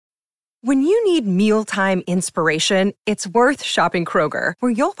When you need mealtime inspiration, it's worth shopping Kroger,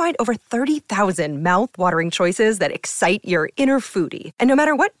 where you'll find over 30,000 mouth-watering choices that excite your inner foodie. And no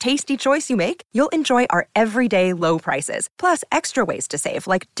matter what tasty choice you make, you'll enjoy our everyday low prices, plus extra ways to save,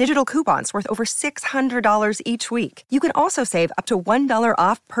 like digital coupons worth over $600 each week. You can also save up to $1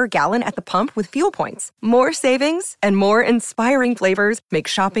 off per gallon at the pump with fuel points. More savings and more inspiring flavors make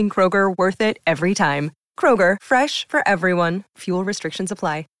shopping Kroger worth it every time. Kroger, fresh for everyone. Fuel restrictions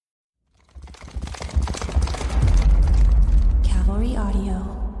apply. Cavalry Audio.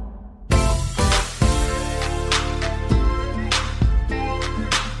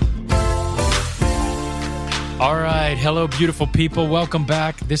 All right. Hello, beautiful people. Welcome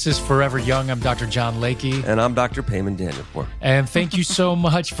back. This is Forever Young. I'm Dr. John Lakey. And I'm Dr. Payman Danielpour. And thank you so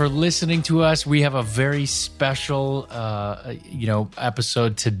much for listening to us. We have a very special,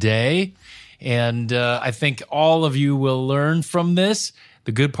 episode today. And I think all of you will learn from this.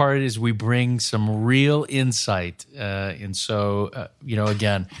 The good part is we bring some real insight. Again,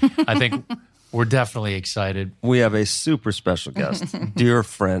 I think we're definitely excited. We have a super special guest, dear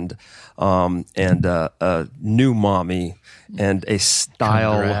friend, and a new mommy, and a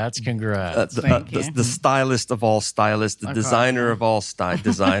style. Congrats. The stylist of all stylists, the designer of all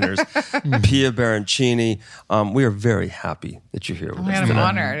designers, Pia Baroncini. We are very happy that you're here with us I'm today.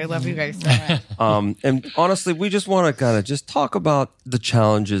 honored. I love you guys so much. And honestly, we just want to kind of just talk about the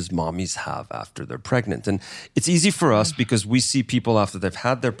challenges mommies have after they're pregnant. And it's easy for us because we see people after they've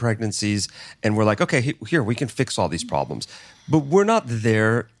had their pregnancies and we're like, okay, here, we can fix all these problems. But we're not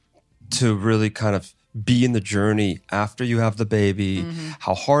there to really kind of be in the journey after you have the baby,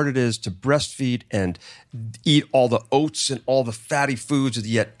 how hard it is to breastfeed and eat all the oats and all the fatty foods, and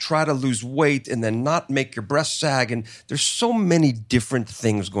yet try to lose weight and then not make your breasts sag. And there's so many different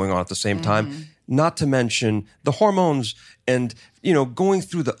things going on at the same time, not to mention the hormones and, going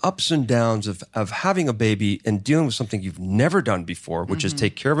through the ups and downs of having a baby and dealing with something you've never done before, which is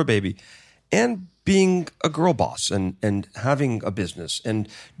take care of a baby, and being a girl boss and having a business and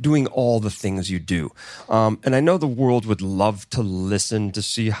doing all the things you do. And I know the world would love to listen to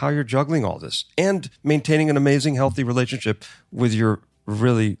see how you're juggling all this and maintaining an amazing, healthy relationship with your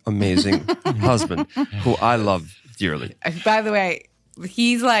really amazing husband, who I love dearly. By the way,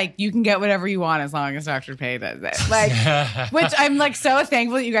 he's like, you can get whatever you want as long as Dr. Pay does it. Like, which I'm like so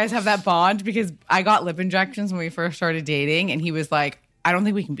thankful that you guys have that bond, because I got lip injections when we first started dating, and he was like, I don't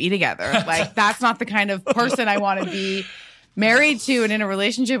think we can be together. Like, that's not the kind of person I want to be married to and in a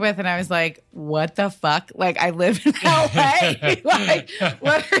relationship with. And I was like, what the fuck? Like, I live in LA. Like,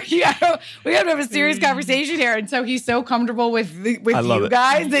 what are you? We have to have a serious conversation here. And so he's so comfortable with you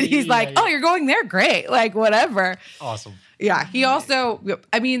guys that he's like, oh, you're going there? Great. Like, whatever. Awesome. Yeah. He also,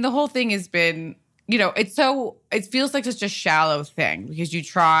 I mean, the whole thing has been, it feels like such a shallow thing because you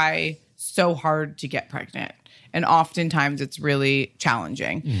try so hard to get pregnant. And oftentimes it's really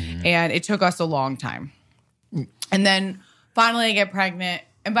challenging. And it took us a long time. And then finally I get pregnant.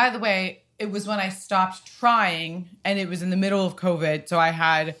 And by the way, it was when I stopped trying, and it was in the middle of COVID. So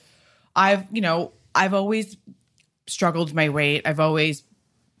I've always struggled with my weight. I've always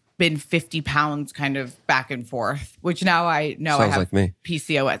been 50 pounds kind of back and forth, which now I know Sounds I have like me.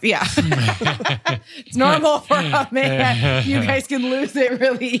 PCOS. Yeah. It's normal for a man. You guys can lose it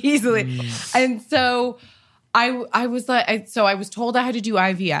really easily. And so I was like, I was told I had to do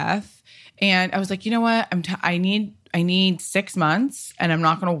IVF, and I was like, you know what? I need 6 months, and I'm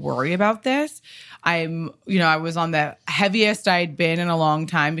not going to worry about this. I was on the heaviest I'd been in a long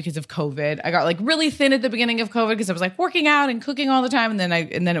time because of COVID. I got like really thin at the beginning of COVID because I was like working out and cooking all the time, and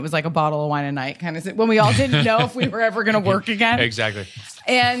then it was like a bottle of wine a night kind of when we all didn't know if we were ever going to work again. Exactly.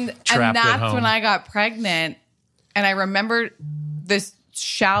 And Trapped at that's home. when I got pregnant, and I remember this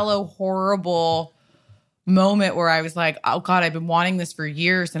shallow, horrible moment where I was like, oh God, I've been wanting this for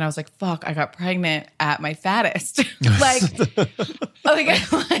years. And I was like, fuck, I got pregnant at my fattest. like,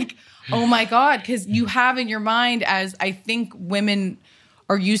 oh my God. Cause you have in your mind, as I think women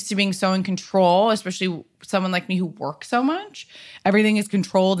are used to being so in control, especially someone like me who works so much, everything is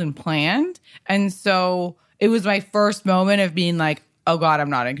controlled and planned. And so it was my first moment of being like, oh God,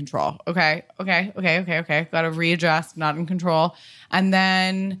 I'm not in control. Okay. Got to readjust, not in control. And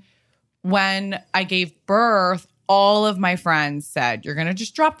then when I gave birth, all of my friends said, you're going to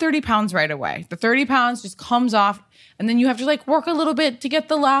just drop 30 pounds right away. The 30 pounds just comes off, and then you have to like work a little bit to get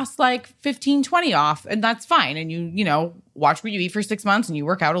the last like 15, 20 off. And that's fine. And you watch what you eat for 6 months, and you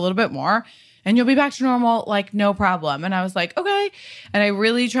work out a little bit more, and you'll be back to normal, like no problem. And I was like, okay. And I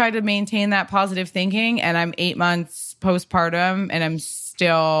really tried to maintain that positive thinking. And I'm 8 months postpartum, and I'm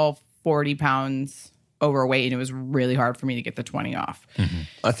still 40 pounds overweight, and it was really hard for me to get the 20 off.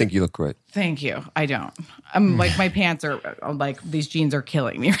 I think you look great. Thank you. I don't. I'm like, my pants are like, these jeans are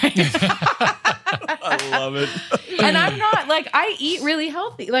killing me right now. I love it. And I'm not like, I eat really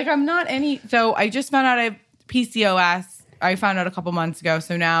healthy. Like I'm not so I just found out I have PCOS. I found out a couple months ago.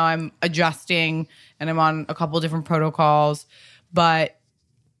 So now I'm adjusting and I'm on a couple different protocols, but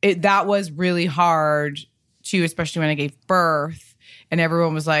that was really hard too, especially when I gave birth and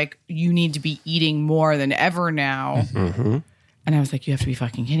everyone was like, you need to be eating more than ever now. And I was like, you have to be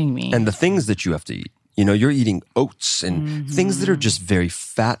fucking kidding me. And the things that you have to eat. You know, you're eating oats and things that are just very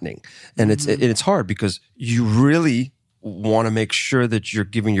fattening. And it's hard because you really want to make sure that you're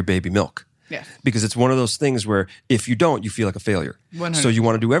giving your baby milk. Yes. Because it's one of those things where if you don't, you feel like a failure. 100%. So you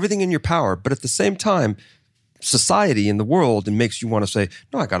want to do everything in your power, but at the same time, society in the world and makes you want to say,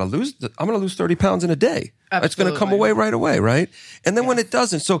 no, I'm going to lose 30 pounds in a day. Absolutely. It's going to come away right away, right? And then when it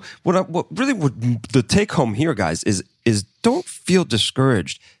doesn't, so what the take home here, guys, is don't feel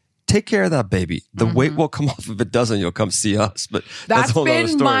discouraged. Take care of that baby. The weight will come off. If it doesn't, you'll come see us. But that's a whole other been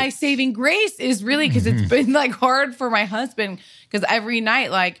story. my saving grace is really because it's been like hard for my husband because every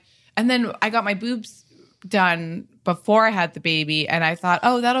night, like, and then I got my boobs done before I had the baby. And I thought,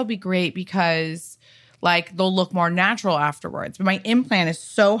 oh, that'll be great because like they'll look more natural afterwards. But my implant is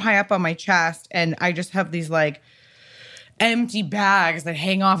so high up on my chest and I just have these like empty bags that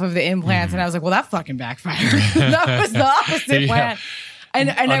hang off of the implants. And I was like, well, that fucking backfired. That was the opposite plan. And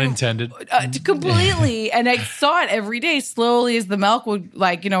unintended. Completely. And I saw it every day slowly as the milk would,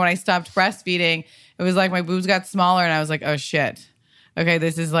 like, you know, when I stopped breastfeeding, it was like my boobs got smaller and I was like, oh shit. Okay,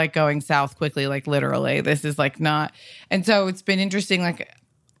 this is like going south quickly, like literally. This is like not. And so it's been interesting, like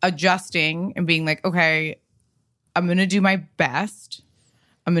adjusting and being like, okay, I'm going to do my best.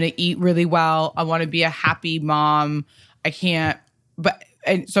 I'm going to eat really well. I want to be a happy mom.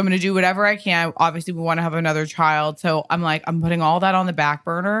 And so I'm going to do whatever I can. Obviously, we want to have another child. So I'm like, I'm putting all that on the back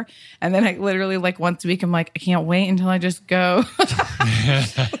burner. And then I literally like once a week, I'm like, I can't wait until I just go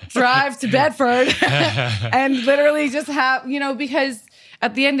drive to Bedford and literally just have, you know, because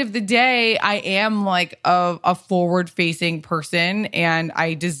at the end of the day, I am like a forward facing person and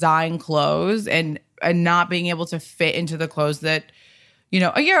I design clothes and not being able to fit into the clothes that,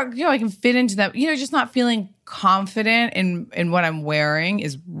 I can fit into that, just not feeling confident in what I'm wearing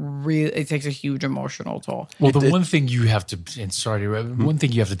is really, it takes a huge emotional toll. Well, one thing you have to, and sorry, one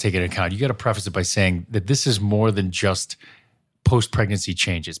thing you have to take into account, you got to preface it by saying that this is more than just post-pregnancy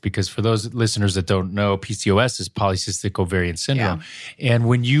changes, because for those listeners that don't know, PCOS is polycystic ovarian syndrome. Yeah. And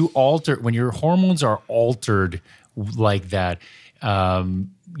when your hormones are altered like that,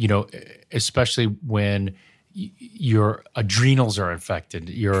 especially when your adrenals are infected,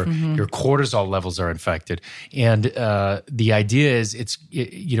 your cortisol levels are infected, and the idea is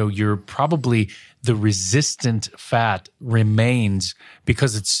you're probably the resistant fat remains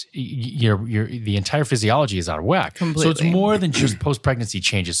because it's the entire physiology is out of whack. Completely. So it's more than just post pregnancy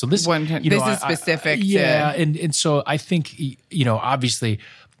changes. So this is specific. And so I think obviously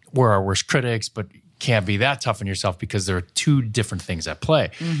we're our worst critics, but can't be that tough on yourself because there are two different things at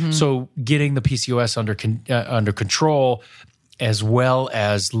play. So getting the PCOS under control, as well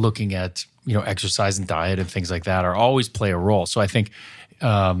as looking at exercise and diet and things like that, are always play a role. So I think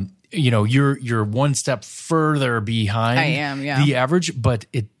you're one step further behind the average, but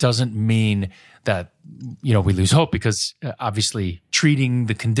it doesn't mean that we lose hope, because obviously treating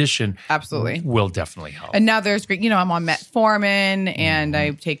the condition absolutely will definitely help. And now there's great, I'm on metformin and I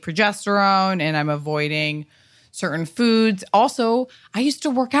take progesterone and I'm avoiding certain foods. Also, I used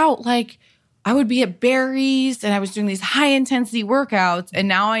to work out, like I would be at Barry's and I was doing these high intensity workouts, and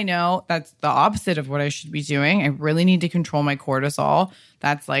now I know that's the opposite of what I should be doing. I really need to control my cortisol.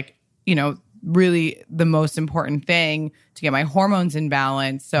 That's like, really the most important thing to get my hormones in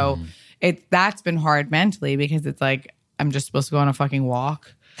balance. So that's been hard mentally, because it's like, I'm just supposed to go on a fucking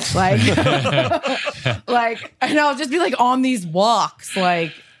walk. Like, and I'll just be like on these walks.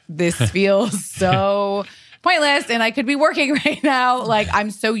 Like, this feels so pointless and I could be working right now. Like,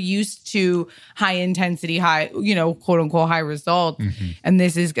 I'm so used to high intensity, quote unquote high result. And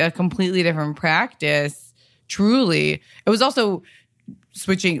this is a completely different practice. Truly. It was also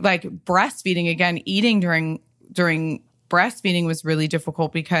switching, like breastfeeding again, eating during breastfeeding was really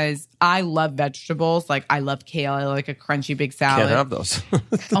difficult because I love vegetables. Like, I love kale. I like a crunchy big salad. Can't have those.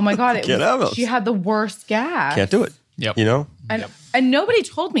 Oh my God. Can't have those. She had the worst gas. Can't do it. Yep. And nobody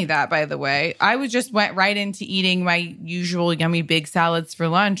told me that, by the way. I went right into eating my usual yummy big salads for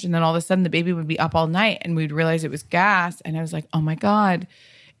lunch. And then all of a sudden the baby would be up all night and we'd realize it was gas. And I was like, oh my God,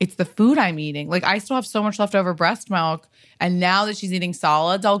 it's the food I'm eating. Like I still have so much leftover breast milk. And now that she's eating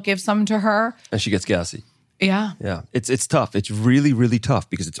solids, I'll give some to her. And she gets gassy. Yeah. Yeah. It's tough. It's really, really tough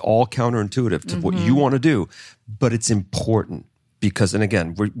because it's all counterintuitive to what you want to do, but it's important because, and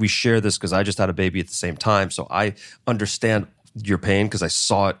again, we share this because I just had a baby at the same time. So I understand your pain because I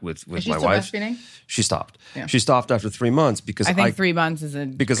saw it with my wife. Breastfeeding? She stopped. Yeah. She stopped after 3 months because I think 3 months is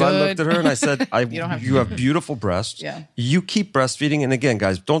because I looked at her and I said, you have beautiful breasts. Yeah. You keep breastfeeding. And again,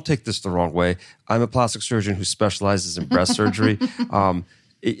 guys, don't take this the wrong way. I'm a plastic surgeon who specializes in breast surgery.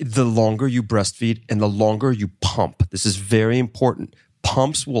 The longer you breastfeed and the longer you pump, this is very important.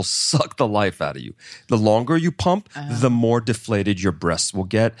 Pumps will suck the life out of you. The longer you pump, the more deflated your breasts will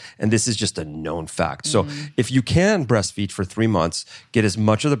get. And this is just a known fact. So if you can breastfeed for 3 months, get as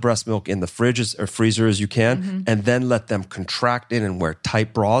much of the breast milk in the fridge or freezer as you can, and then let them contract in and wear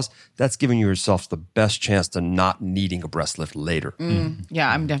tight bras, that's giving yourself the best chance to not needing a breast lift later.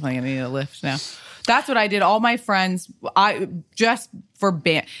 Yeah, I'm definitely going to need a lift now. That's what I did. All my friends, it's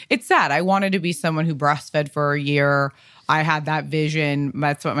sad. I wanted to be someone who breastfed for a year. I had that vision.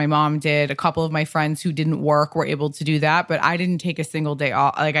 That's what my mom did. A couple of my friends who didn't work were able to do that, but I didn't take a single day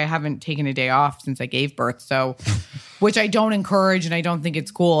off. Like I haven't taken a day off since I gave birth. So, which I don't encourage and I don't think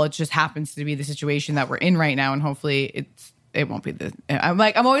it's cool. It just happens to be the situation that we're in right now. And hopefully it won't be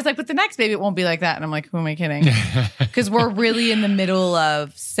I'm always like, but the next baby, it won't be like that. And I'm like, who am I kidding? Because we're really in the middle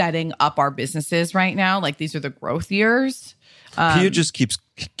of setting up our businesses right now. Like these are the growth years. Pia just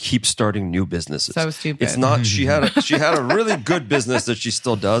keeps starting new businesses. So stupid. It's not she had a really good business that she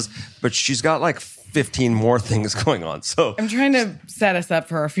still does, but she's got like 15 more things going on. So I'm trying to set us up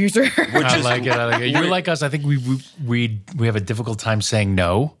for our future. I like it. You're like us. I think we have a difficult time saying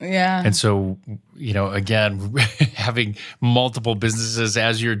no. Yeah. And so, again, having multiple businesses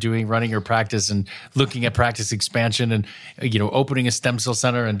as you're running your practice and looking at practice expansion and, opening a stem cell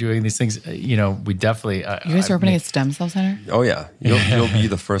center and doing these things, we definitely. You guys are opening a stem cell center? Oh, yeah. You'll be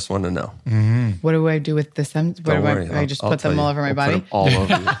the first one to know. Mm-hmm. What do I do with the stem? Don't worry. I just put them all over my body? Put them all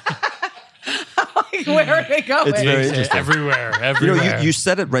over you. Where are they going? It's very interesting. Everywhere. You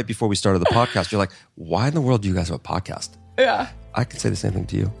said it right before we started the podcast. You're like, why in the world do you guys have a podcast? Yeah. I can say the same thing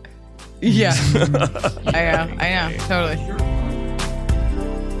to you. Yeah. I know. Totally.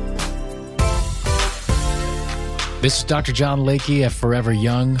 This is Dr. John Lakey at Forever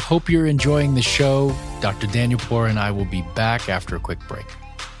Young. Hope you're enjoying the show. Dr. Daniel Poor and I will be back after a quick break.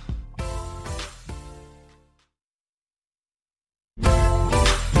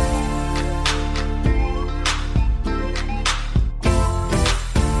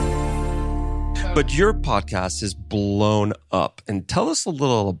 But your podcast is blown up. And tell us a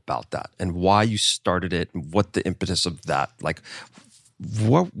little about that and why you started it and what the impetus of that, like,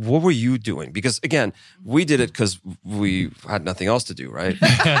 what were you doing? Because again, we did it because we had nothing else to do, right?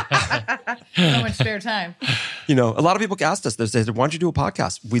 So much spare time. A lot of people asked us, they said, why don't you do a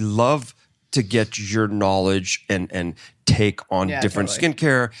podcast? We love to get your knowledge and take on different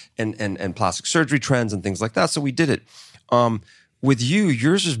skincare and plastic surgery trends and things like that. So we did it. With you,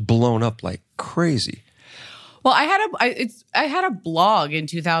 yours is blown up like crazy. Well, I had a blog in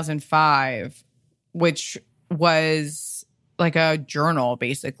 2005, which was like a journal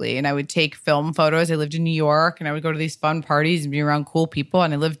basically, and I would take film photos. I lived in New York, and I would go to these fun parties and be around cool people.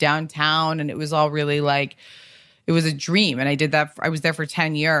 And I lived downtown, and it was all really like it was a dream. And I did that. I was there for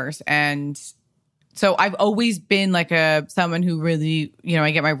 10 years, and so I've always been like someone who really,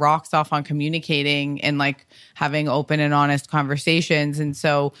 I get my rocks off on communicating and like having open and honest conversations. And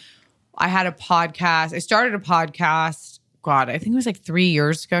so I had a podcast. I started a podcast. God, I think it was like 3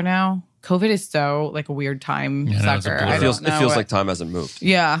 years ago now. COVID is so like a weird time sucker. It feels like time hasn't moved.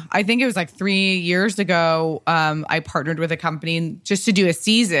 Yeah. I think it was like 3 years ago. I partnered with a company just to do a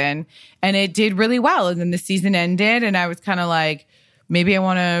season, and it did really well. And then the season ended, and I was kind of like, maybe I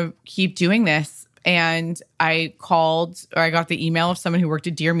want to keep doing this. And I got the email of someone who worked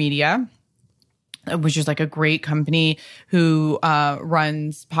at Dear Media, which is like a great company who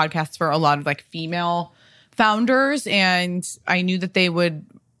runs podcasts for a lot of like female founders. And I knew that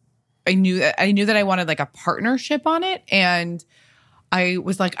I knew that I wanted like a partnership on it. And I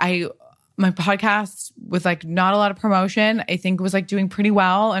was like, my podcast with like not a lot of promotion, I think was like doing pretty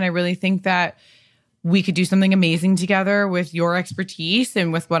well. And I really think that we could do something amazing together with your expertise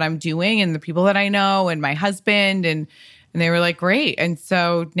and with what I'm doing and the people that I know and my husband. And they were like, great. And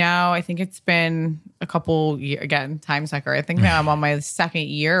so now I think it's been a couple years, again, time sucker. I think now I'm on my second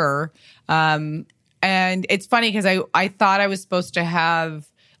year. And it's funny because I thought I was supposed to have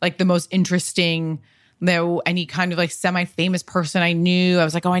like the most interesting any kind of like semi-famous person I knew. I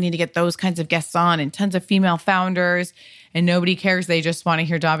was like, oh, I need to get those kinds of guests on, and tons of female founders, and nobody cares. They just want to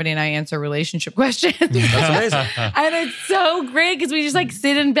hear Davide and I answer relationship questions. That's amazing. And it's so great because we just like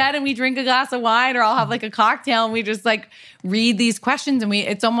sit in bed and we drink a glass of wine, or I'll have like a cocktail, and we just like read these questions, and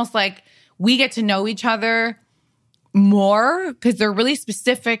it's almost like we get to know each other more because they're really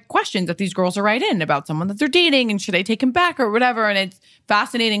specific questions that these girls are writing about someone that they're dating, and should I take him back or whatever. And it's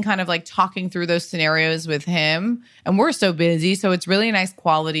fascinating kind of like talking through those scenarios with him. And we're so busy, so it's really a nice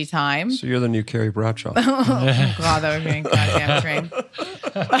quality time. So you're the new Carrie Bradshaw. Oh, God, that would be a goddamn train.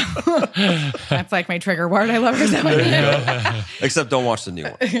 That's like my trigger word. I love her so much. Except don't watch the new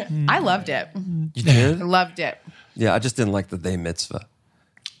one. I loved it. You did? I loved it. Yeah, I just didn't like the day mitzvah.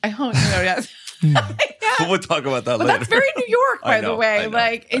 I hope you know, yes. We'll talk about that But later. that's very New York, by the way.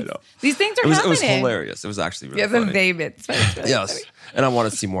 These things are happening. It was hilarious. It was actually really the funny. David. Yes. And I want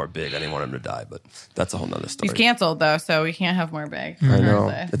to see more Big. I didn't want him to die, but that's a whole nother story. He's canceled, though, so we can't have more Big. I know.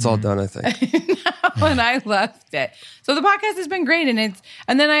 It's all done, I think. And I loved it. So the podcast has been great.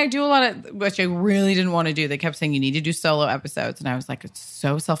 And then I do a lot of, which I really didn't want to do. They kept saying, you need to do solo episodes. And I was like, it's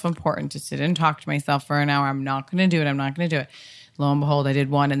so self-important to sit and talk to myself for an hour. I'm not going to do it. I'm not going to do it. Lo and behold, I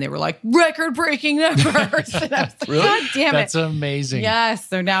did one, and they were like, record-breaking numbers. And I was like, Really? God damn it. That's amazing. Yes.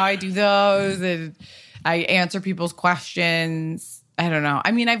 So now I do those, and I answer people's questions. I don't know.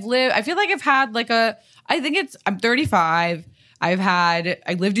 I mean, I feel like I've had like I'm 35.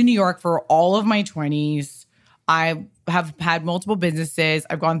 I lived in New York for all of my 20s. I have had multiple businesses.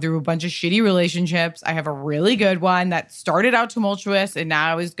 I've gone through a bunch of shitty relationships. I have a really good one that started out tumultuous and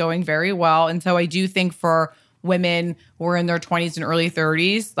now is going very well. And so I do think for women who are in their 20s and early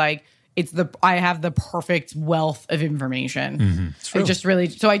 30s, like I have the perfect wealth of information. Mm-hmm. It just really,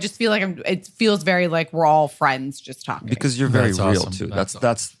 so I just feel like it feels very like we're all friends just talking. Because you're very That's real awesome.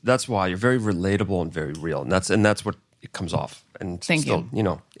 too. That's why you're very relatable and very real. And that's what it comes off. And Thank still,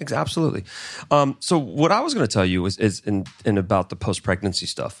 you. Absolutely. So what I was going to tell you is in about the post-pregnancy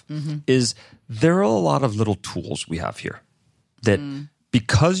stuff is there are a lot of little tools we have here that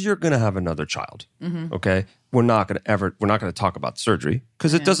because you're going to have another child, okay, we're not going to talk about surgery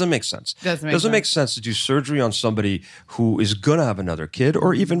because it doesn't make sense. Doesn't make sense to do surgery on somebody who is going to have another kid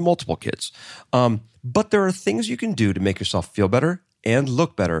or even multiple kids. But there are things you can do to make yourself feel better and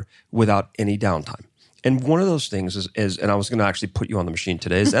look better without any downtime. And one of those things is and I was going to actually put you on the machine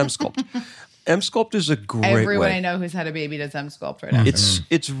today, is M-Sculpt. M-Sculpt is a great Everyone way. I know who's had a baby does M-Sculpt right now.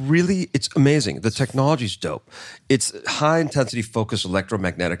 It's amazing. The technology's dope. It's high intensity focused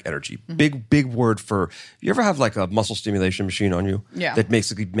electromagnetic energy. Big word for, you ever have like a muscle stimulation machine on you? Yeah. That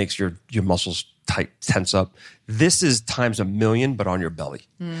basically makes your muscles tense up. This is times 1,000,000, but on your belly.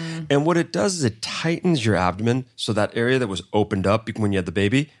 And what it does is it tightens your abdomen so that area that was opened up when you had the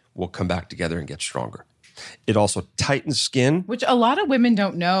baby will come back together and get stronger. It also tightens skin. Which a lot of women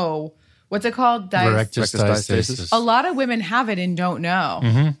don't know. What's it called? Rectus diastasis. A lot of women have it and don't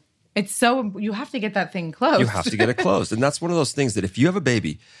know. It's so, you have to get that thing closed. You have to get it closed. And that's one of those things that if you have a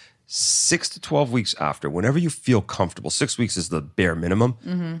baby, 6 to 12 weeks after, whenever you feel comfortable, 6 weeks is the bare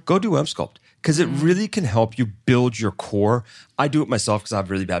minimum, go do M-Sculpt because it really can help you build your core. I do it myself because I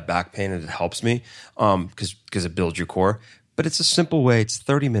have really bad back pain and it helps me because it builds your core. But it's a simple way. It's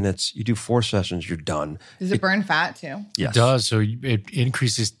 30 minutes. You do 4 sessions, you're done. Does it burn fat too? Yes. It does. So it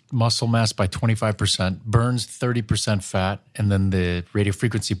increases muscle mass by 25%, burns 30% fat, and then the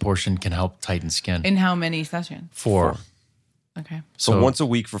radiofrequency portion can help tighten skin. In how many sessions? 4. Okay. So once a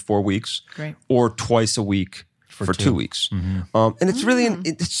week for 4 weeks. Great. Or twice a week for 2 weeks. And it's really,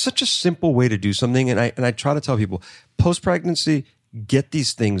 it's such a simple way to do something. And I try to tell people, post-pregnancy, get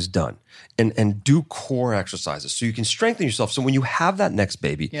these things done and do core exercises so you can strengthen yourself. So when you have that next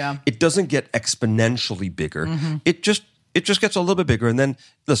baby, it doesn't get exponentially bigger. It just gets a little bit bigger. And then,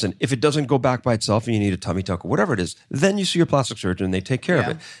 listen, if it doesn't go back by itself and you need a tummy tuck or whatever it is, then you see your plastic surgeon and they take care of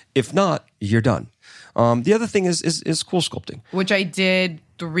it. If not, you're done. The other thing is cool sculpting. Which I did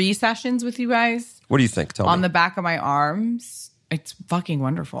 3 sessions with you guys. What do you think? Tell me. On the back of my arms. It's fucking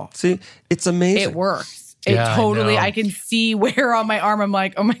wonderful. See, it's amazing. It works. Yeah, It totally, I know. I can see where on my arm I'm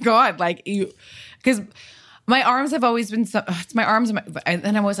like, oh my God, like you, because my arms have always been so, it's my arms, and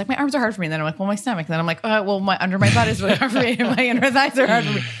then I'm always like, my arms are hard for me. And then I'm like, well, my stomach. And then I'm like, oh, well, under my butt is really hard for me. And my inner thighs are hard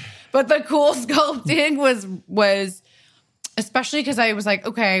for me. But the cool sculpting was, especially because I was like,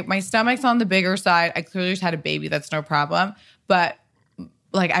 okay, my stomach's on the bigger side. I clearly just had a baby. That's no problem. But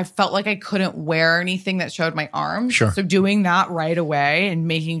like, I felt like I couldn't wear anything that showed my arms. Sure. So doing that right away and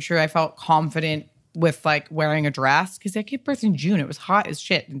making sure I felt confident with like wearing a dress, because I gave birth in June. It was hot as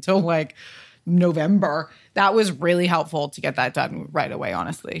shit until like November. That was really helpful to get that done right away,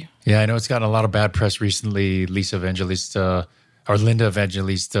 honestly. Yeah, I know it's gotten a lot of bad press recently. Linda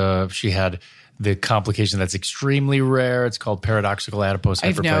Evangelista, she had the complication that's extremely rare. It's called paradoxical adipose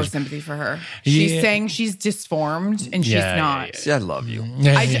hyperplasia. I have no sympathy for her. She's saying she's disformed and she's not. Yeah. See, I love you.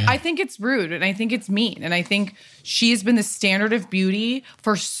 I think it's rude and I think it's mean. And I think she's been the standard of beauty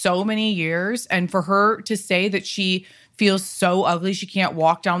for so many years. And for her to say that she feels so ugly she can't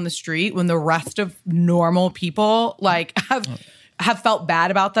walk down the street when the rest of normal people like have felt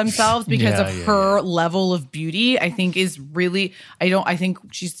bad about themselves because of her level of beauty, I think is really, I think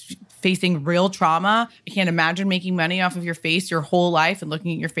she's facing real trauma. I can't imagine making money off of your face your whole life and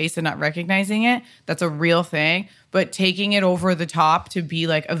looking at your face and not recognizing it. That's a real thing. But taking it over the top to be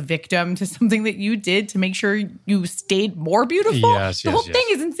like a victim to something that you did to make sure you stayed more beautiful, the whole thing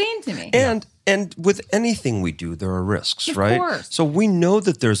is insane to me. And with anything we do, there are risks, right? Of course. So we know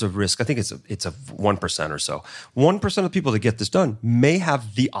that there's a risk. I think it's a 1% or so. 1% of people that get this done may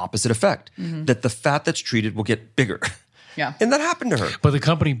have the opposite effect, that the fat that's treated will get bigger. Yeah. And that happened to her. But the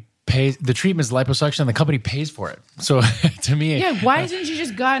company pays, the treatment is liposuction, and the company pays for it. So to me, why hasn't she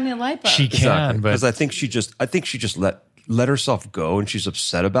just gotten it lipo? she can, but because I think she just let herself go, and she's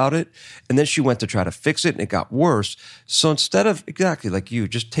upset about it. And then she went to try to fix it, and it got worse. So instead of exactly like you,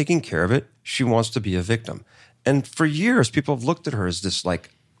 just taking care of it, she wants to be a victim. And for years, people have looked at her as this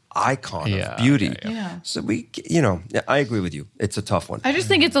like icon of beauty. Yeah. So I agree with you. It's a tough one. I just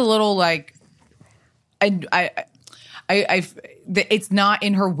think it's a little like, it's not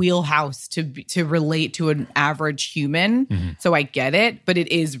in her wheelhouse to relate to an average human. So I get it, but it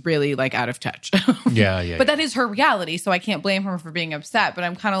is really like out of touch. But that is her reality, so I can't blame her for being upset. But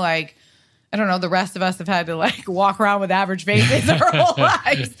I'm kind of like, I don't know, the rest of us have had to like walk around with average faces our whole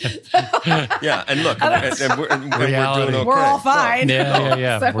lives. Yeah, and look, and we're doing okay. We're all fine.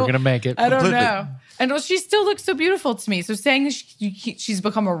 Yeah. So, we're gonna make it. I don't know. And she still looks so beautiful to me. So saying that she's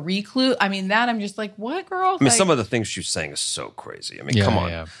become a recluse, I mean, that I'm just like, what, girl? I mean, some of the things she's saying is so crazy. I mean, come on.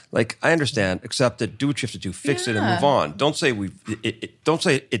 Yeah. Like, I understand, accept it, do what you have to do, fix it, and move on. Don't say don't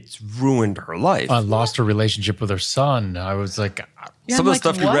say it's ruined her life. Lost her relationship with her son. I was like, some of the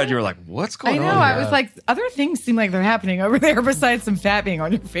stuff you read, you were like, what's going on? I know. I was like, other things seem like they're happening over there besides some fat being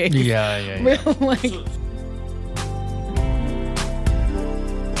on your face. Yeah. Like,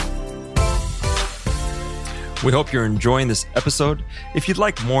 We hope you're enjoying this episode. If you'd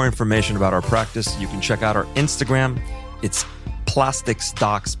like more information about our practice, you can check out our Instagram. It's Plastics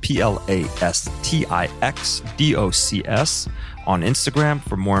Docs, PLASTIXDOCS on Instagram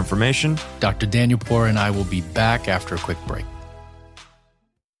for more information. Dr. Daniel Poor and I will be back after a quick break.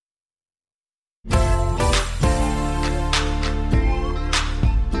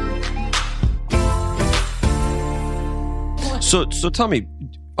 So tell me,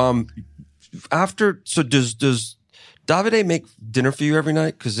 does Davide make dinner for you every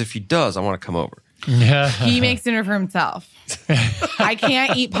night? Because if he does, I want to come over. He makes dinner for himself. I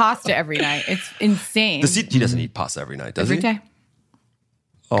can't eat pasta every night. It's insane. He doesn't eat pasta every night, does every he? Day.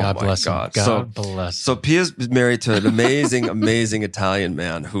 Oh God my bless God. him. God bless. So Pia's married to an amazing, amazing Italian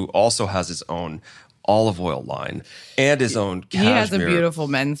man who also has his own olive oil line and his own cashmere. He has a beautiful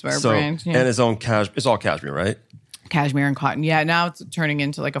menswear brand. Yeah. And his own cashmere. It's all cashmere, right? Cashmere and cotton. Yeah, now it's turning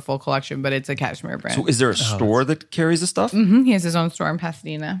into like a full collection, but it's a cashmere brand. So is there a store that carries the stuff? Mm-hmm. He has his own store in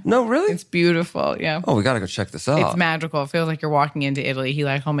Pasadena. No, really? It's beautiful, yeah. Oh, we got to go check this out. It's magical. It feels like you're walking into Italy.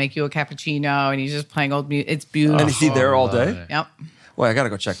 He'll make you a cappuccino and he's just playing old music. It's beautiful. And is he there all day? Yep. Well, I got to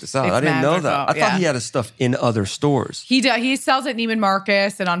go check this out. It's I didn't know magical, that. I thought he had his stuff in other stores. He sells at Neiman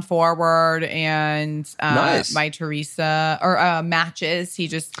Marcus and on Forward and nice. My Teresa or Matches.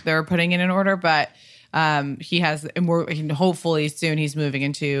 They're putting in an order, but he has, and hopefully soon he's moving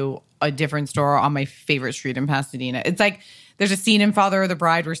into a different store on my favorite street in Pasadena. It's like there's a scene in Father of the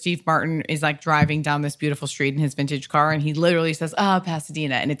Bride where Steve Martin is like driving down this beautiful street in his vintage car, and he literally says, "Oh,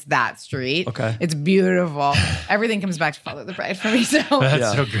 Pasadena," and it's that street. Okay, it's beautiful. Everything comes back to Father of the Bride for me. So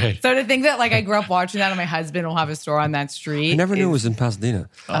that's so great. So to think that like I grew up watching that, and my husband will have a store on that street. I never knew it was in Pasadena.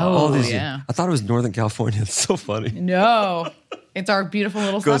 Yeah. I thought it was Northern California. It's so funny. No. It's our beautiful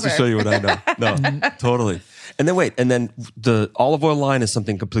little Goes suburb. to show you what I know. No, totally. And then the olive oil line is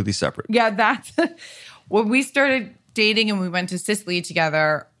something completely separate. Yeah, that's when we started dating and we went to Sicily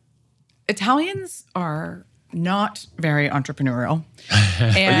together. Italians are not very entrepreneurial. Are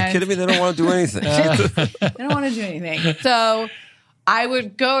you kidding me? They don't want to do anything. They don't want to do anything. So I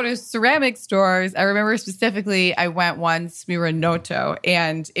would go to ceramic stores. I remember specifically, I went once, we were in Noto,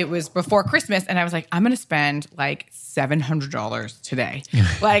 and it was before Christmas, and I was like, I'm going to spend like $700 today,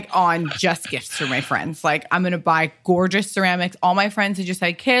 like on just gifts for my friends. Like, I'm going to buy gorgeous ceramics. All my friends who just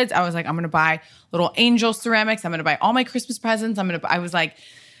had kids, I was like, I'm going to buy little angel ceramics. I'm going to buy all my Christmas presents. I was like,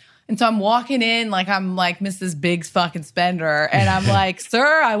 and so I'm walking in like I'm like Mrs. Big's fucking spender. And I'm like,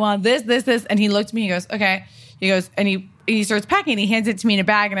 sir, I want this, this, this. And he looked at me, he goes, okay. He goes, and he starts packing. He hands it to me in a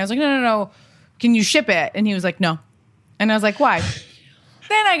bag. And I was like, no. Can you ship it? And he was like, no. And I was like, why?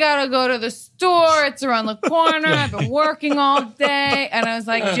 Then I got to go to the store. It's around the corner. I've been working all day. And I was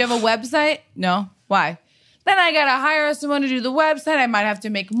like, do you have a website? No. Why? Then I got to hire someone to do the website. I might have to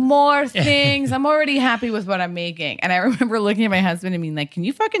make more things. I'm already happy with what I'm making. And I remember looking at my husband and being like, can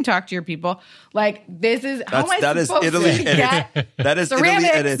you fucking talk to your people? Like, this is, how am I supposed to get that is Italy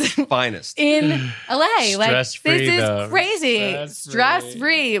at its finest. In LA. Like, this Stress-free, is crazy.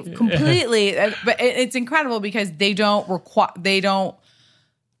 Stress-free completely. But it's incredible because they don't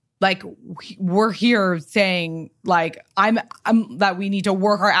like, we're here saying like I'm that we need to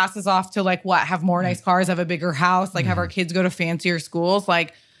work our asses off to like what, have more nice cars, have a bigger house, like have our kids go to fancier schools.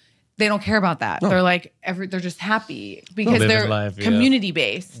 Like, they don't care about that. No. They're like they're just happy because they're community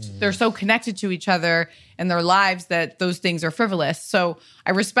based. They're so connected to each other and their lives that those things are frivolous. So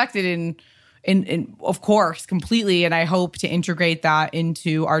I respect it in of course completely, and I hope to integrate that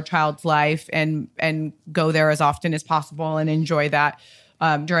into our child's life and go there as often as possible and enjoy that.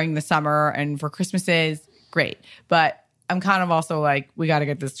 During the summer and for Christmases, great. But I'm kind of also like, we got to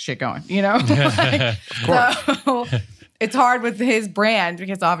get this shit going, you know? Like, of course. So it's hard with his brand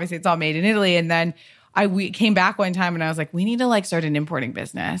because obviously it's all made in Italy. And then we came back one time and I was like, we need to like start an importing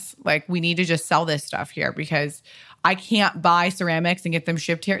business. Like, we need to just sell this stuff here because I can't buy ceramics and get them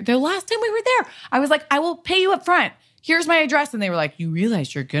shipped here. The last time we were there, I was like, I will pay you up front. Here's my address. And they were like, you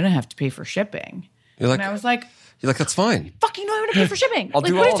realize you're going to have to pay for shipping. And I was like, you're like, that's fine. Fucking know I'm going to pay for shipping. I'll like,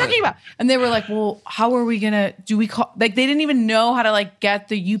 do what all are you talking about? And they were like, well, how are we going to, do we call, like, they didn't even know how to like get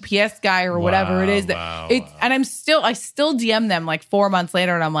the UPS guy or whatever it is. And I still DM them like 4 months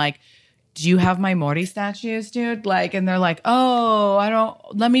later and I'm like, do you have my Morty statues, dude? Like, and they're like, oh,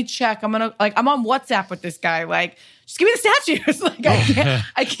 let me check. I'm on WhatsApp with this guy. Like, just give me the statues. Like,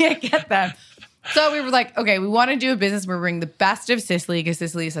 I can't get them. So we were like, okay, we want to do a business where we bring the best of Sicily because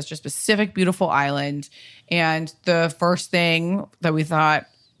Sicily is such a specific, beautiful island. And the first thing that we thought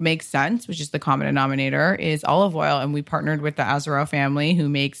makes sense, which is the common denominator, is olive oil. And we partnered with the Azzaro family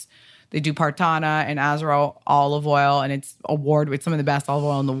they do Partana and Azzaro olive oil. And it's with some of the best olive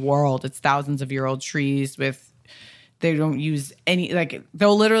oil in the world. It's thousands of year old trees they don't use any, like,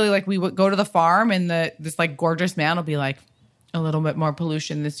 they'll literally, like, we would go to the farm and this like gorgeous man will be like, a little bit more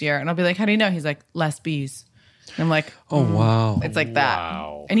pollution this year. And I'll be like, how do you know? He's like, less bees. And I'm like, oh, wow. It's like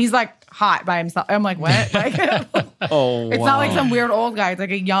that. And he's like hot by himself. I'm like, what? Like, it's not like some weird old guy. It's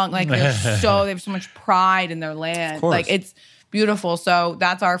like a young, like they have so much pride in their land. Like, it's beautiful. So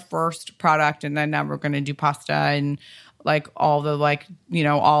that's our first product. And then now we're going to do pasta and like all the like, you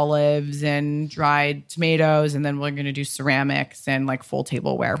know, olives and dried tomatoes. And then we're going to do ceramics and like full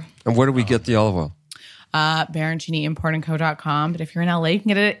tableware. And where do we get the olive oil? BaronciniImportandCo.com. But if you're in LA, you can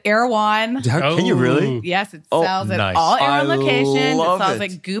get it at Erewhon. Can you really? Yes, it sells at all Erewhon locations. It sells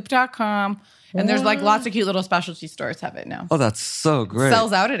at Goop.com. And there's like lots of cute little specialty stores have it now. Oh, that's so great.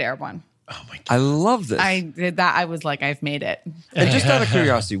 Sells out at Erewhon. Oh my God. I love this. I did that. I was like, I've made it. And just out of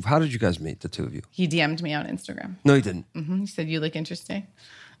curiosity, how did you guys meet, the two of you? He DM'd me on Instagram. No, he didn't. He said, you look interesting.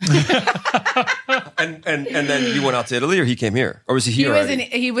 and then you went out to Italy or he came here? Or was he here?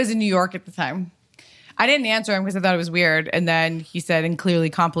 He was in New York at the time. I didn't answer him because I thought it was weird. And then he said, and clearly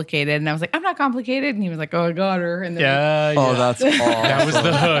complicated. And I was like, I'm not complicated. And he was like, oh, I got her. And then Oh, that's awesome. That was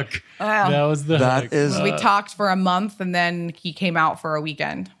the hook. That was the hook. We talked for a month and then he came out for a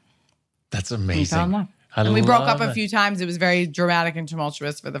weekend. That's amazing. We fell in love. And we broke up a few times. It was very dramatic and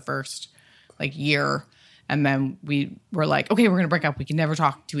tumultuous for the first like year. And then we were like, okay, we're going to break up. We can never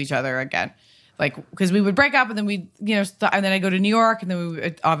talk to each other again. Like, because we would break up and then we'd, you know, and then I'd go to New York and then we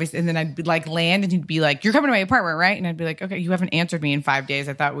would obviously, and then I'd be like land and he'd be like, you're coming to my apartment, right? And I'd be like, okay, you haven't answered me in 5 days.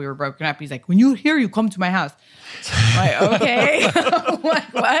 I thought we were broken up. He's like, when you're here, you come to my house. I'm like, okay. I'm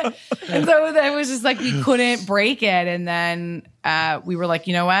like, what? And so it was just like, we couldn't break it. And then we were like,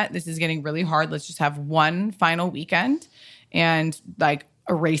 you know what? This is getting really hard. Let's just have one final weekend and like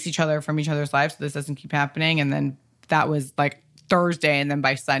erase each other from each other's lives so this doesn't keep happening. And then that was like Thursday, and then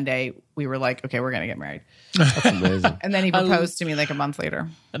by Sunday we were like, okay, we're gonna get married. That's amazing. And then he proposed to me like a month later.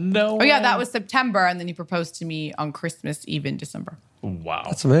 No. Oh yeah, that was September, and then he proposed to me on Christmas Eve in December. Wow,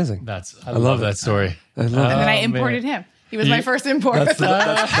 that's amazing. I love that story. I love and then I imported him. He was my first import.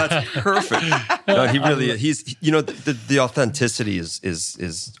 That's perfect. No, he really he's the authenticity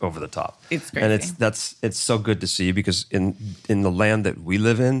is over the top. It's crazy. And it's so good to see because in the land that we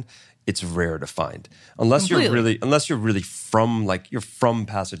live in, it's rare to find unless you're really from you're from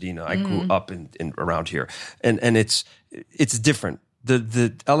Pasadena. I grew up in around here, and it's different.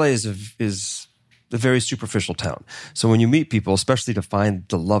 The LA is a very superficial town. So when you meet people, especially to find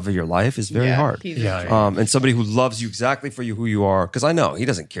the love of your life, is very hard. And somebody who loves you exactly for who you are, because I know he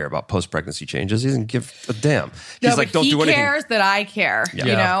doesn't care about post-pregnancy changes. He doesn't give a damn. He's like, don't do anything. He cares that I care, you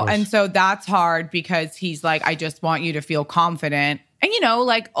know? And so that's hard because he's like, I just want you to feel confident. And,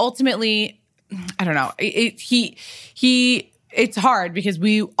 ultimately, I don't know. It's hard because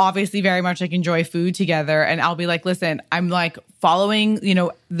we obviously very much enjoy food together. And I'll be like, listen, I'm following,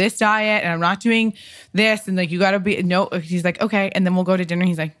 this diet and I'm not doing this. And you got to be, no, he's like, okay. And then we'll go to dinner.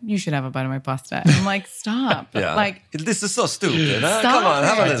 He's like, you should have a bite of my pasta. And I'm like, stop. This is so stupid. Huh? Stop. Come on.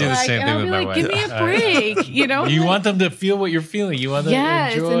 Have I do the same thing with my wife. Give me a break. You want them to feel what you're feeling. You want them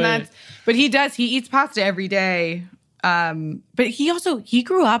to enjoy. But he does. He eats pasta every day. But he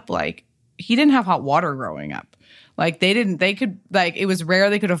grew up he didn't have hot water growing up. It was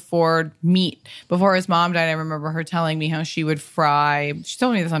rare they could afford meat. Before his mom died, I remember her telling me how she would fry. She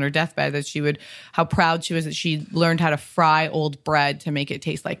told me this on her deathbed how proud she was that she learned how to fry old bread to make it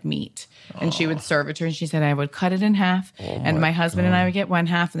taste like meat. And she would serve it to her. And she said, I would cut it in half. And my husband and I would get one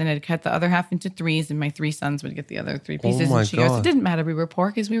half. And then I'd cut the other half into threes. And my 3 sons would get the other 3 pieces. And she goes, it didn't matter. We were poor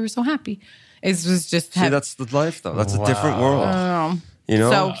because we were so happy. It was just... See, that's the life, though. That's a different world.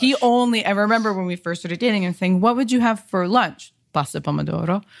 So I remember when we first started dating and saying, what would you have for lunch? Pasta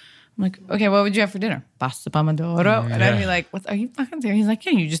pomodoro. I'm like, okay, what would you have for dinner? Pasta pomodoro. And I'd be like, what, are you fucking serious? He's like,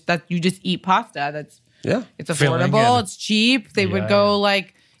 yeah, you just eat pasta. It's affordable. It's cheap. They would go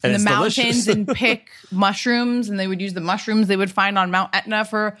in the mountains and pick mushrooms, and they would use the mushrooms they would find on Mount Etna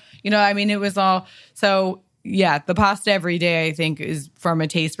for, it was all, so yeah, the pasta every day, I think, is from a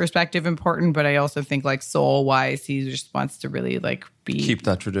taste perspective important, but I also think soul-wise, he just wants to really keep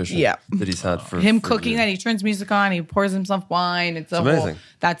that tradition that he's had for him for cooking years. that. He turns music on, he pours himself wine. It's amazing.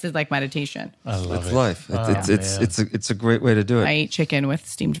 That's his meditation. I love it's life. It's a great way to do it. I eat chicken with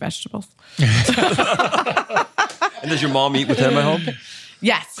steamed vegetables. And does your mom eat with him at home?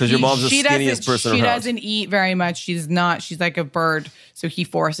 Yes. Because your mom's the skinniest person She around. doesn't eat very much. She's like a bird, so he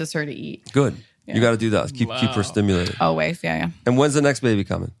forces her to eat. Good. Yeah. You got to do that. Keep her stimulated. Always, yeah. And when's the next baby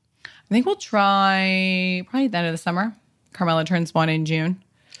coming? I think we'll try probably the end of the summer. Carmela turns 1 in June.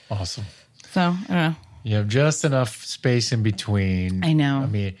 Awesome. So, I don't know. You have just enough space in between. I know. I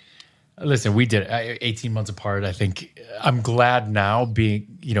mean, listen, we did 18 months apart. I think I'm glad now being,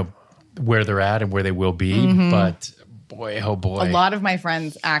 where they're at and where they will be. Mm-hmm. But boy, oh boy. A lot of my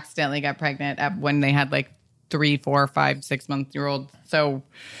friends accidentally got pregnant when they had 3, 4, 5, 6-month-old. So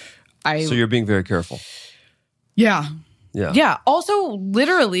you're being very careful. Yeah. Yeah. Yeah. Also,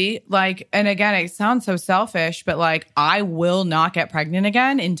 literally, and again, it sounds so selfish, but I will not get pregnant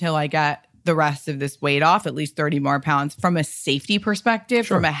again until I get the rest of this weight off, at least 30 more pounds from a safety perspective,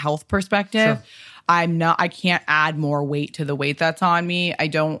 from a health perspective. Sure. I can't add more weight to the weight that's on me. I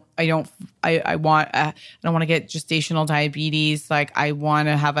don't want to get gestational diabetes. I want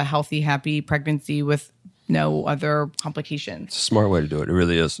to have a healthy, happy pregnancy with no other complications. It's a smart way to do it. It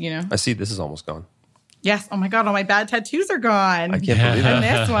really is. I see this is almost gone. Yes. Oh my God. All my bad tattoos are gone. I can't believe it. And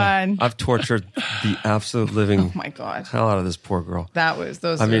this one. I've tortured the absolute living hell out of this poor girl. That was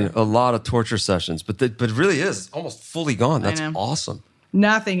those. I mean, a lot of torture sessions, but it really is almost fully gone. That's awesome.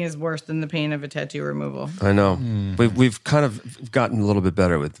 Nothing is worse than the pain of a tattoo removal. I know. We've kind of gotten a little bit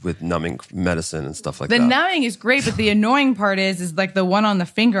better with numbing medicine and stuff like that. The numbing is great, but the annoying part is the one on the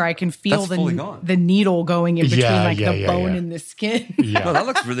finger. I can feel the needle going in between the bone and the skin. Yeah. No, that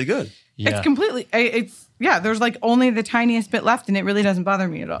looks really good. Yeah. It's completely. There's only the tiniest bit left, and it really doesn't bother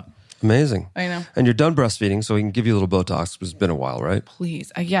me at all. Amazing. I know. And you're done breastfeeding, so we can give you a little Botox, because it's been a while, right?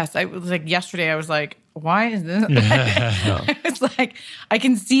 Please. Yes. I was yesterday, I was like, why is this? It's I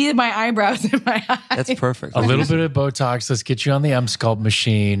can see my eyebrows in my eyes. That's perfect. A little bit of Botox. Let's get you on the M-Sculpt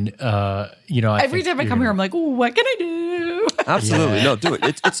machine. Every time I come here, I'm like, what can I do? Absolutely. Yeah. No, do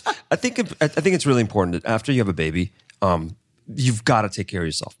it. I think it's really important that after you have a baby, you've got to take care of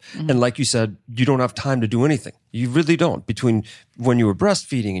yourself. Mm-hmm. And like you said, you don't have time to do anything. You really don't. Between when you were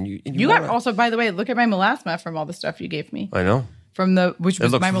breastfeeding and you got also, by the way, look at my melasma from all the stuff you gave me. I know. From which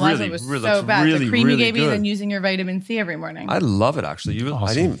was my melasma was so bad. The cream you gave me, then using your vitamin C every morning. I love it, actually. Awesome.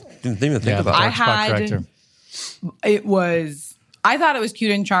 I didn't even think about it. It was I thought it was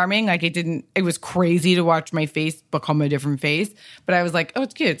cute and charming. Like it was crazy to watch my face become a different face. But I was like, oh,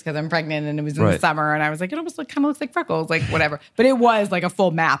 it's cute. It's because I'm pregnant and it was in the summer. And I was like, it almost kind of looks like freckles, like whatever. But it was like a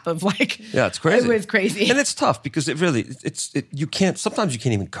full map of like, yeah, it's crazy. It was crazy. And it's tough because you can't, sometimes you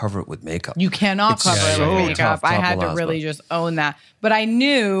can't even cover it with makeup. You cannot cover it with makeup. I had to really just own that. But I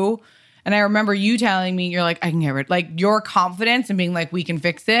knew, and I remember you telling me, you're like, I can get rid, like your confidence and being like, we can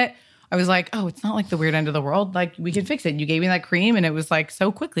fix it. I was like, oh, it's not like the weird end of the world. Like, we can fix it. You gave me that cream, and it was like so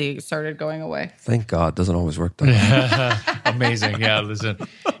quickly it started going away. Thank God. Doesn't always work that way. Amazing. Yeah, listen,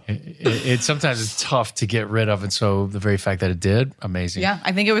 it sometimes it's tough to get rid of. And so the very fact that it did, amazing. Yeah,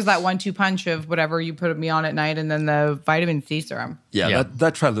 I think it was that 1-2 punch of whatever you put me on at night and then the vitamin C serum. Yeah.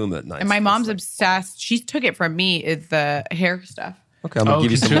 That Triluma at night. And my mom's obsessed. She took it from me. It's the hair stuff. Okay, I'm going to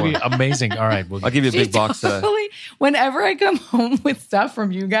give you some more. Amazing. All right. I'll give you a big box today. Whenever I come home with stuff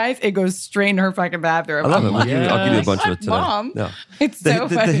from you guys, it goes straight in her fucking bathroom. I love it. I'll give you a bunch of it today. Mom, yeah. It's so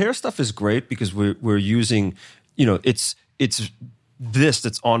funny. The hair stuff is great because we're using, it's this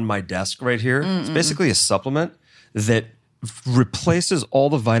that's on my desk right here. It's basically a supplement that replaces all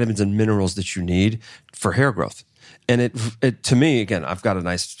the vitamins and minerals that you need for hair growth. And it to me, again, I've got a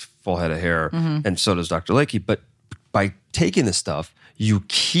nice full head of hair, and so does Dr. Lakey, but by taking this stuff, you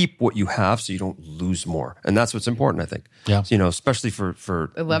keep what you have so you don't lose more. And that's what's important, I think. Yeah. So, especially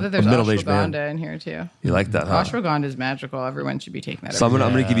for I love that there's a middle-aged man. ashwagandha in here too. You like that, huh? Ashwagandha is magical. Everyone should be taking that. So I'm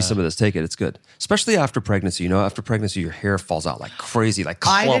going to give you some of this. Take it. It's good. Especially after pregnancy. After pregnancy, your hair falls out like crazy, like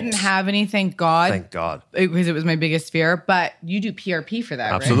clumps. I didn't have any, thank God. Thank God. Because it was my biggest fear. But you do PRP for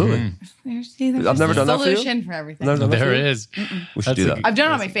that, Absolutely. right? Absolutely. I've never done that for you. Solution for everything. There is. We should do that. I've done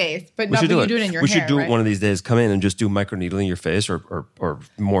it on my face, but We should do you it. do it in your We hair, should do right? it one of these days. Come in and just do microneedling your face or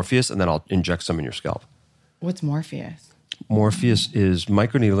Morpheus, and then I'll inject some in your scalp. What's Morpheus? Morpheus is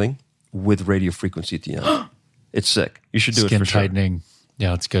microneedling with radio frequency at the end. It's sick. You should do Skin it for sure. tightening.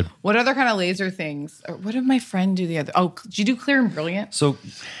 Yeah, it's good. What other kind of laser things? Or what did my friend do the other? Oh, did you do Clear and Brilliant? So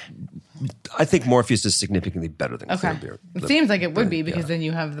I think Morpheus is significantly better than Okay. Clear. It seems like it would be because then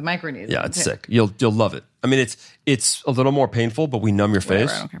you have the microneedling. Yeah, it's sick. You'll love it. I mean, it's a little more painful, but we numb your Whatever,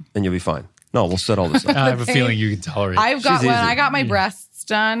 face I don't care. and you'll be fine. No, we'll set all this up. I have a feeling you can tolerate. I've got She's when easy. I got my breasts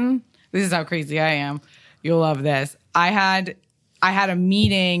done. This is how crazy I am. You'll love this. I had a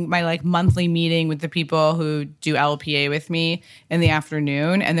meeting, my like monthly meeting with the people who do LPA with me in the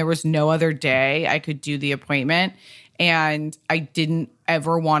afternoon, and there was no other day I could do the appointment. And I didn't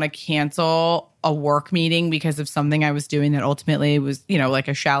ever want to cancel a work meeting because of something I was doing that ultimately was, like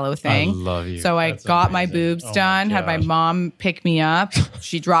a shallow thing. I love you. So I That's got my amazing. boobs Oh my done, had my gosh. mom pick me up.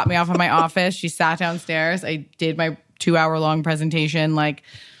 She dropped me off at my office. She sat downstairs. I did my 2-hour-long presentation, like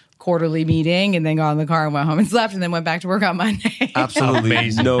quarterly meeting, and then got in the car and went home and slept, and then went back to work on Monday. Absolutely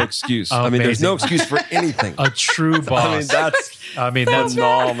Amazing. no excuse. I mean, there's no excuse for anything. A true boss. That's that's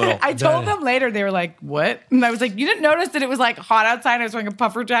phenomenal. I told them later, they were like, what? And I was like, you didn't notice that it was like hot outside? I was wearing a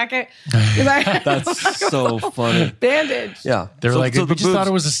puffer jacket. That's so funny. Bandage. Yeah. They're like, so we just thought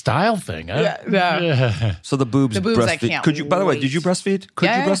it was a style thing. Huh? Yeah. So the boobs, The boobs I breastfeed. can't Could you? By the way, wait. did you breastfeed? Could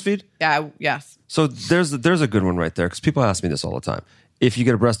you breastfeed? Yeah. Yes. So there's a good one right there because people ask me this all the time. If you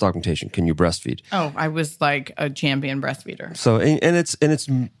get a breast augmentation, can you breastfeed? Oh, I was like a champion breastfeeder. So and it's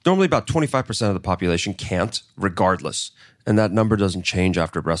normally about 25% of the population can't, regardless, and that number doesn't change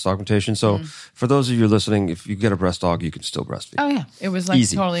after breast augmentation. So for those of you listening, if you get a breast aug, you can still breastfeed. Oh yeah, it was like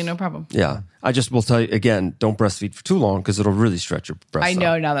Easy. totally no problem. Yeah, I just will tell you again, don't breastfeed for too long because it'll really stretch your breast. I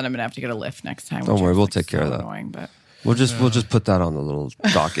know out. now that I'm gonna have to get a lift next time. Don't which worry, is, we'll like, take care so of that. Annoying, but We'll just put that on the little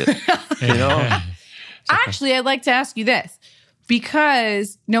docket. actually, I'd like to ask you this.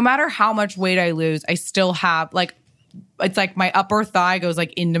 Because no matter how much weight I lose, I still have it's like my upper thigh goes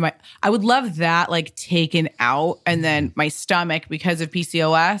like into my, I would love that like taken out, and then my stomach, because of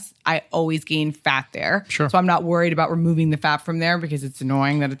PCOS, I always gain fat there. Sure. So I'm not worried about removing the fat from there because it's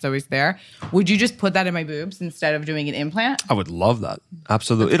annoying that it's always there. Would you just put that in my boobs instead of doing an implant? I would love that.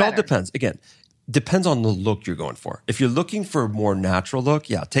 Absolutely. That's It all better. depends. Again, depends on the look you're going for. If you're looking for a more natural look,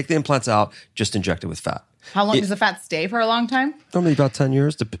 yeah, take the implants out, just inject it with fat. How long does the fat stay for a long time? Normally about 10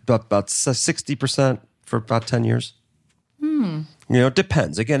 years, about 60% for about 10 years. It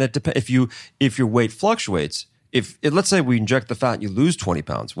depends. Again, it depends. If your weight fluctuates, let's say we inject the fat and you lose 20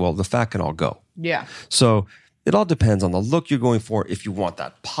 pounds, well, the fat can all go. Yeah. So it all depends on the look you're going for. If you want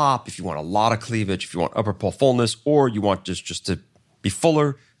that pop, if you want a lot of cleavage, if you want upper pole fullness, or you want just to be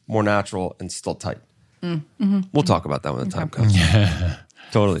fuller, more natural, and still tight. We'll talk about that when the time comes.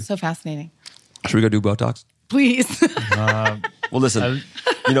 Totally. So fascinating. Should we go do Botox? Please. Well, listen,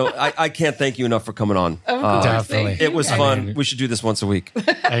 I can't thank you enough for coming on. Of course, Definitely. thank you. It was fun. We should do this once a week.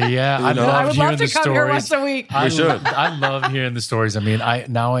 Yeah, I I love would hearing love the to come here stories. once a week. I should. I love hearing the stories. I mean, I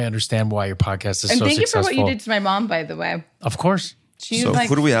understand why your podcast is And so thank you for successful. what you did to my mom, by the way. Of course. She's So like,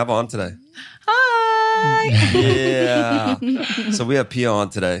 who do we have on today? hi. Yeah. So we have Pia on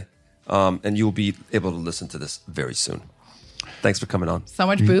today, and you'll be able to listen to this very soon. Thanks for coming on. So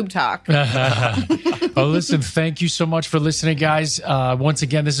much boob talk. Oh, listen, thank you so much for listening, guys. Once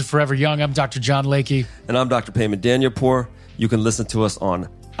again, this is Forever Young. I'm Dr. John Lakey. And I'm Dr. Payman Danielpour. You can listen to us on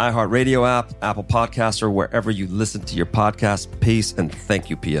iHeartRadio app, Apple Podcasts, or wherever you listen to your podcast. Peace and thank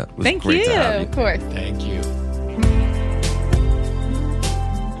you, Pia. It was Thank great you. to have you. Of course. Thank you.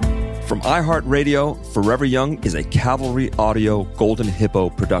 From iHeartRadio, Forever Young is a Cavalry Audio Golden Hippo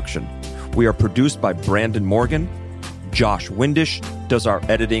production. We are produced by Brandon Morgan. Josh Windish does our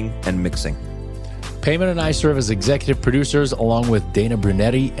editing and mixing. Payman and I serve as executive producers along with Dana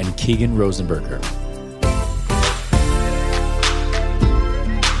Brunetti and Keegan Rosenberger.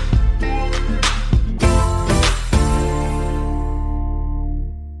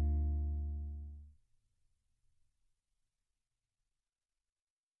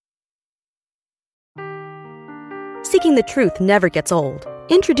 Seeking the truth never gets old.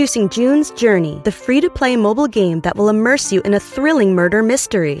 Introducing June's Journey, the free-to-play mobile game that will immerse you in a thrilling murder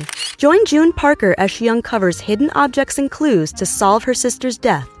mystery. Join June Parker as she uncovers hidden objects and clues to solve her sister's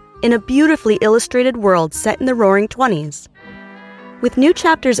death in a beautifully illustrated world set in the Roaring '20s. With new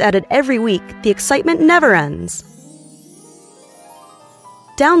chapters added every week, the excitement never ends.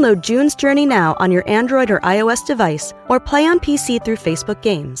 Download June's Journey now on your Android or iOS device or play on PC through Facebook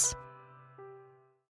Games.